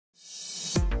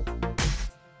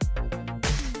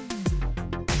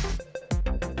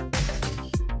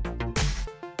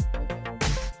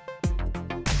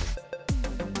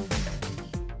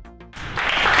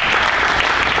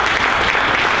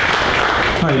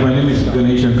Hi, my name is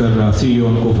Ganesh, Shankar, CEO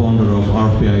and co-founder of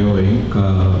RFPIO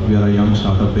Inc. We are a young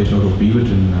startup based out of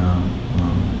Beaverton.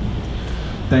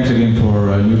 Thanks again for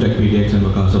NewTech PDX and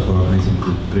Vakasa for organizing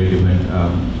this great event.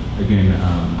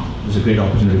 It's a great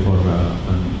opportunity for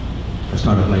a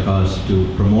startup like us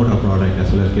to promote our product as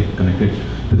well as get connected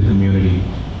to the community.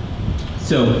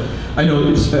 So I know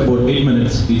it's about 8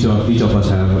 minutes each of us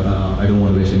have. I don't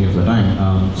want to waste any of the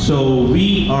time. So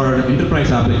we are an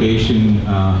enterprise application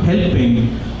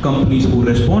helping companies who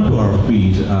respond to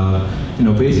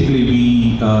RFPs. Basically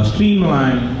we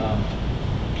streamline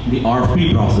the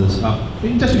RFP process.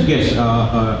 Just to guess,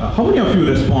 how many of you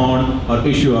respond or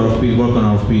issue RFPs, work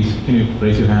on RFPs? Can you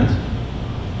raise your hands?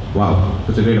 Wow,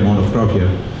 that's a great amount of crowd here.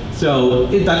 So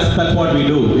that's what we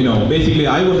do. Basically,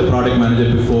 I was a product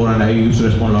manager before, and I used to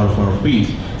respond a lot of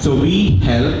RFPs. So we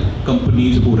help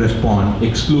companies who respond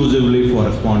exclusively for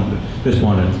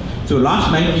respondents. So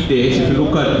last 90 days, if you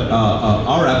look at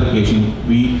our application,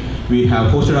 we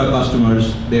have hosted our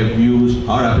customers. They've used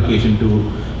our application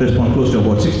to respond close to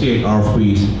about 68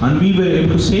 RFPs, and we were able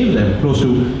to save them close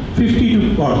to 30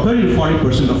 to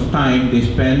 40% of time they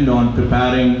spend on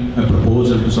preparing a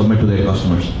proposal to submit to their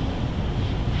customers.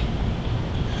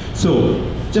 So,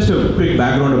 just a quick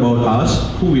background about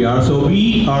us, who we are. So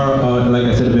we are, like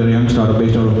I said, we're a young startup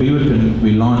based out of Beaverton.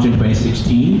 We launched in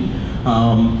 2016.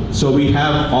 So we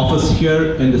have office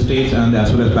here in the States and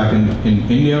as well as back in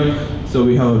India. So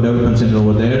we have a development center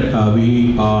over there.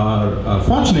 We are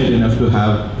fortunate enough to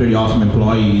have pretty awesome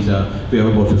employees. We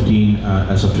have about 15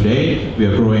 as of today. We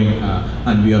are growing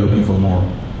and we are looking for more.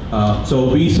 So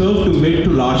we serve to mid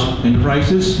to large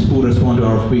enterprises who respond to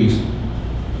RFPs.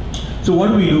 So what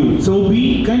do we do? So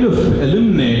we kind of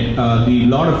eliminate the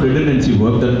lot of redundancy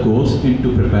work that goes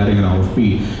into preparing an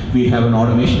RFP. We have an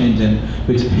automation engine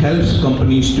which helps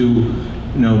companies to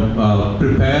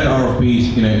prepare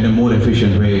RFPs in a more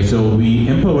efficient way. So we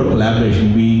empower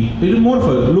collaboration. We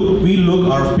look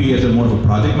RFP as a more of a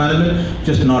project management,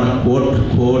 just not a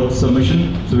code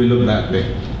submission. So we look that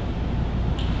way.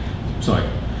 Sorry.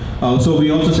 So we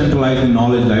also centralize the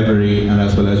knowledge library, and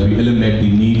as well as we eliminate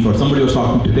the need for somebody was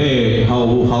talking today how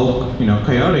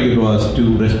chaotic it was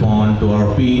to respond to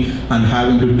RFP and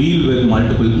having to deal with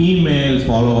multiple emails,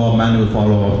 follow-up, manual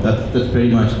follow-up. That's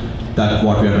pretty much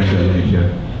what we are trying to eliminate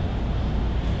here.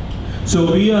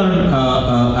 So we are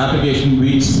an application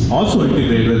which also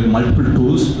integrates with multiple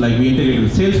tools. Like we integrate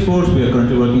with Salesforce. We are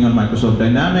currently working on Microsoft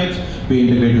Dynamics. We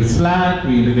integrate with Slack.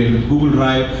 We integrate with Google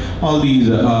Drive. All these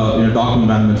document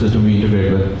management systems we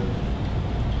integrate with.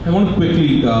 I want to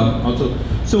quickly also.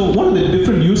 So what are the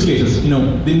different use cases?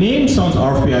 The name sounds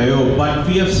RFPIO, but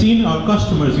we have seen our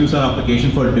customers use our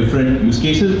application for different use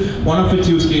cases. One of its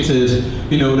use cases,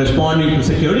 responding to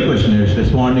security questionnaires,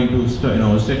 responding to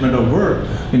statement of work,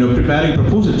 preparing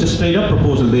proposals, just straight up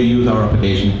proposal. They use our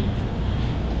application.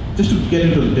 Just to get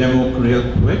into the demo real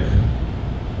quick.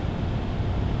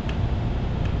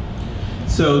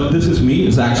 So this is me,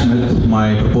 Zach Smith,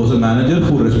 my proposal manager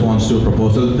who responds to a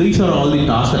proposal. These are all the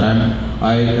tasks that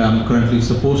I am currently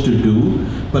supposed to do,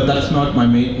 but that's not my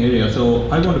main area. So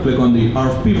I want to click on the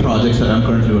RFP projects that I'm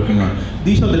currently working on.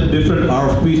 These are the different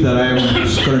RFPs that I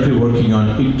am currently working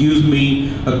on. It gives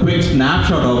me a quick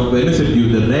snapshot of when is it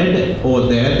due. The red over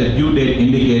there, the due date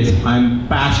indicates I'm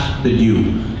past the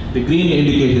due. The green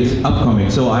indicates it's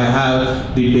upcoming, so I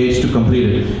have the dates to complete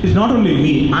it. It's not only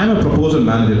me, I'm a proposal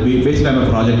manager. Basically, I'm a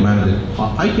project manager.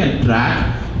 I can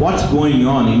track what's going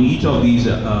on in each of these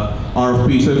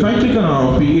RFPs. So if I click on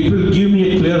an RFP, it will give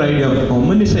me a clear idea of how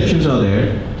many sections are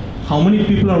there, how many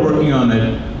people are working on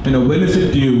it, when is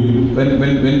it due, when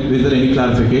is there any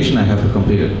clarification I have to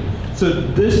complete it. So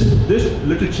this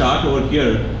little chart over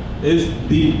here is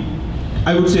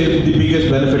I would say the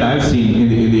biggest benefit I've seen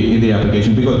in the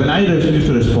application, because when I used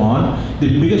to respond,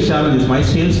 the biggest challenge is my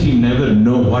sales team never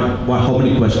know how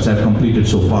many questions I've completed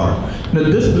so far. Now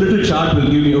this little chart will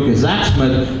give me, okay, Zach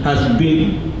Smith has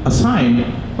been assigned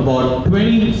about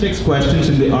 26 questions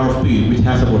in the RFP, which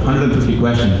has about 150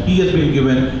 questions. He has been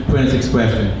given 26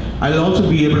 questions. I'll also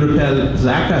be able to tell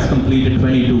Zach has completed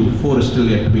 22, 4 is still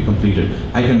yet to be completed.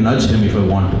 I can nudge him if I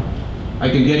want to. I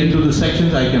can get into the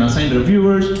sections, I can assign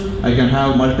reviewers, I can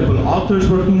have multiple authors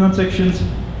working on sections.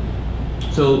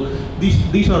 So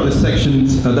these are the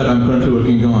sections that I'm currently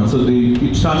working on. So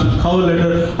it starts with cover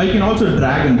letter. I can also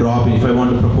drag and drop if I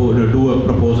want to do a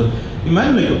proposal.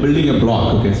 Imagine like building a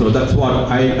block, okay? So that's what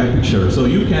I picture. So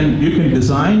you can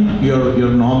design your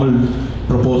normal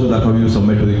proposal that how you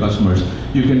submit to the customers.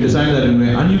 You can design that in a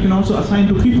way, and you can also assign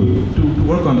to people to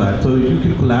work on that. So you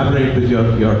can collaborate with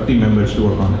your team members to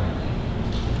work on it.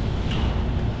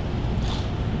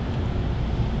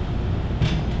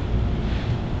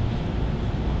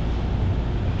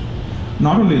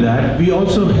 Not only that, we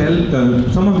also help,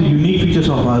 some of the unique features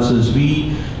of us is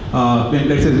we,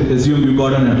 let's assume you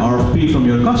got an RFP from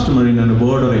your customer in a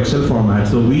Word or Excel format.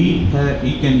 So we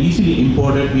can easily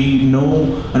import it. We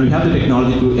know, and we have the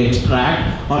technology to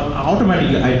extract or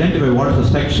automatically identify what is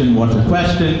the section, what's the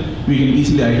question. We can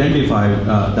easily identify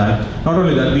that. Not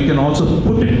only that, we can also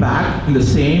put it back in the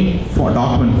same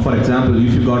document. For example,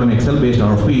 if you got an Excel-based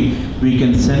RFP, we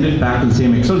can send it back to the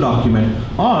same Excel document,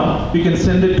 or we can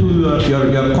send it to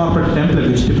your corporate template,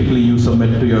 which typically you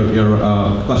submit to your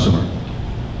customer.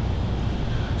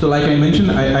 So like I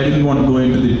mentioned, I didn't want to go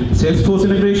into the Salesforce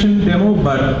integration demo,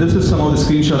 but this is some of the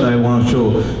screenshots I want to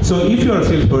show. So if you're a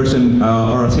salesperson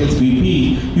or a sales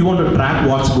VP, you want to track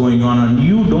what's going on, and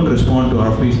you don't respond to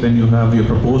RFPs when you have your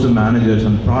proposal managers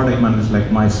and product managers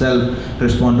like myself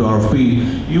respond to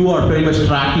RFP. You are pretty much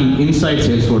tracking inside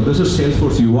Salesforce. This is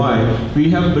Salesforce UI.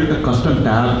 We have built a custom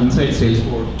tab inside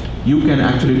Salesforce. You can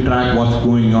actually track what's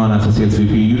going on as a sales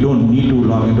VP. You don't need to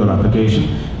log into our application.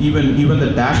 Even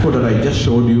the dashboard that I just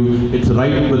showed you, it's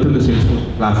right within the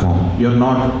Salesforce platform. You're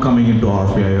not coming into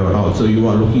RFPIO at all. So you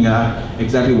are looking at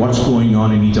exactly what's going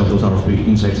on in each of those RFP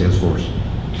inside Salesforce.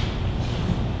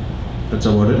 That's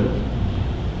about it.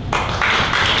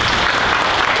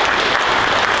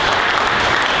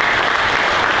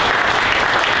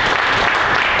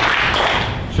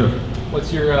 Sure.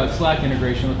 What's your Slack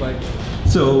integration look like?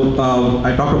 So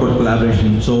I talked about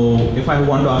collaboration. So if I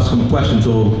want to ask them a question,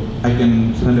 so I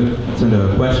can send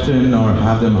a question or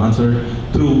have them answer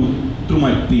through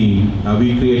my team.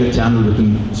 We create a channel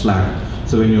within Slack.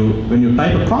 So when you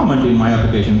type a comment in my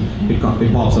application, it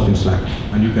pops up in Slack,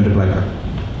 and you can reply back.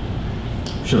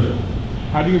 Sure.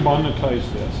 How do you monetize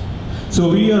this? So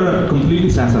we are a completely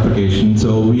SaaS application.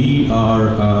 So we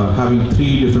are having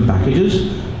 3 different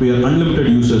packages. We are unlimited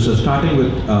users. So starting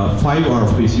with 5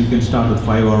 RFPs, you can start with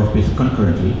 5 RFPs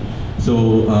concurrently.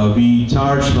 So we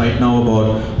charge right now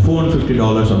about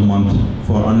 $450 a month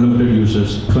for unlimited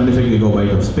users, 25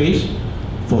 gigabytes of space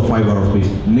for 5 RFPs.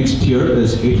 Next year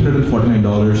is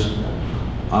 $849,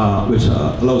 which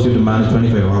allows you to manage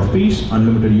 25 RFPs,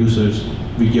 unlimited users.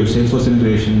 We give Salesforce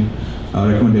integration,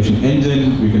 recommendation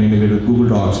engine. We can integrate with Google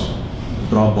Docs,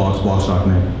 Dropbox,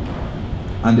 Box.net.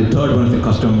 And the third one is the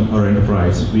custom or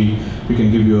enterprise. We can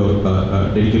give you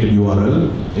a dedicated URL.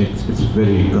 It's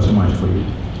very customized for you.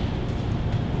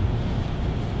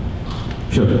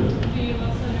 Sure. Do you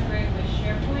also integrate with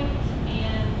SharePoint,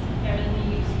 and are there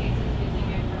any use cases using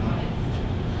it for audits?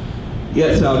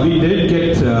 Yes, we did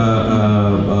get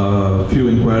a few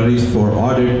inquiries for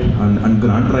audit and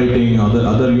grant writing,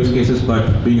 other use cases,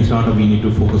 but being a startup, we need to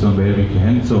focus on where we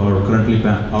can. So our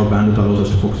bandwidth allows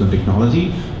us to focus on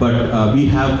technology, but we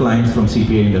have clients from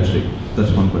CPA industry.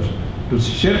 That's one question. To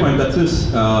SharePoint, that is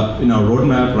in our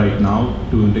roadmap right now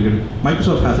to integrate.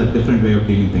 Microsoft has a different way of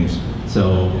doing things,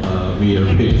 so we are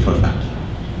waiting for that.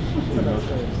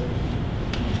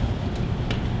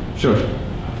 Sure.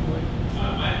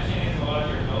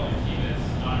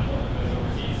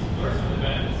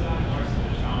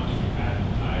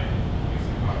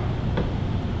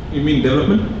 You mean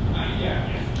development?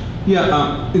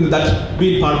 Yeah, that's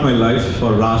been part of my life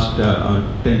for the last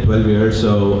 10, 12 years,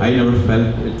 so I never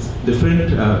felt it's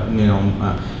different.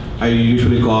 I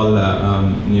usually call,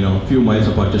 few miles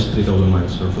apart, just 3,000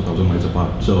 miles or 4,000 miles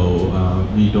apart. So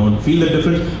we don't feel the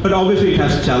difference, but obviously it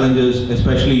has challenges,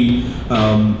 especially,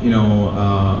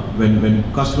 when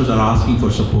customers are asking for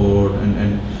support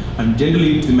and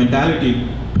generally the mentality,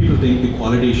 people think the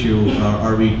quality issue,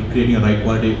 are we creating a right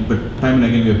quality? But time and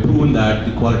again, we have proven that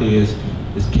the quality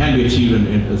can be achieved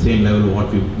in the same level of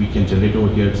what we can generate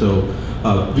over here. So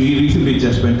we recently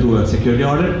just went through a security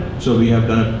audit. So we have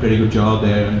done a pretty good job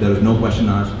there, and there is no question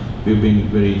asked. We've been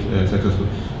very successful.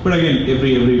 But again,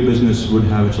 every business would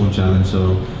have its own challenge.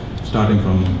 So starting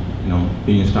from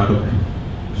being a startup,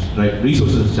 right?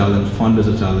 Resources is a challenge, fund is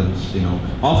a challenge,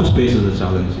 office space is a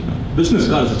challenge, business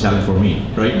card is a challenge for me,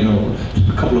 right?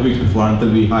 A couple of weeks before,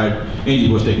 until we hired,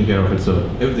 Angie was taking care of it, so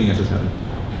everything else is happening.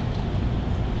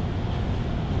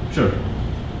 Sure.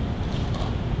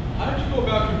 How did you go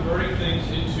about converting things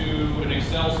into an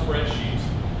Excel spreadsheet?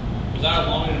 Was that a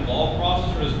long and involved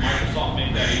process, or does Microsoft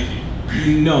make that easy?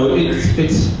 No,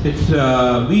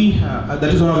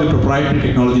 that is one of the proprietary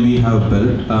technology we have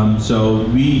built. So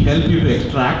we help you to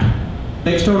extract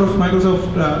text out of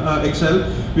Microsoft Excel.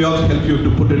 We also help you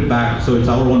to put it back. So it's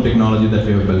our own technology that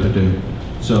we have built it in.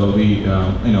 So we,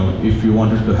 if you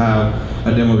wanted to have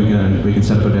a demo, we can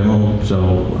set up a demo.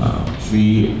 So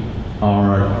we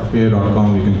are at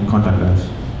RFPIO.com. You can contact us.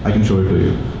 I can show it to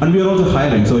you. And we are also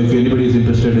hiring. So if anybody is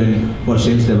interested for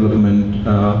sales development,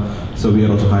 so we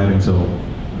are also hiring. So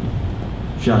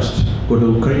just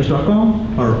go to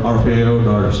careers.com or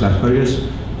rfpio.careers,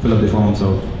 fill up the form.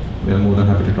 So we are more than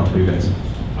happy to talk to you guys.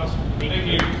 Awesome. Thank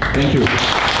you. Thank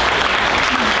you.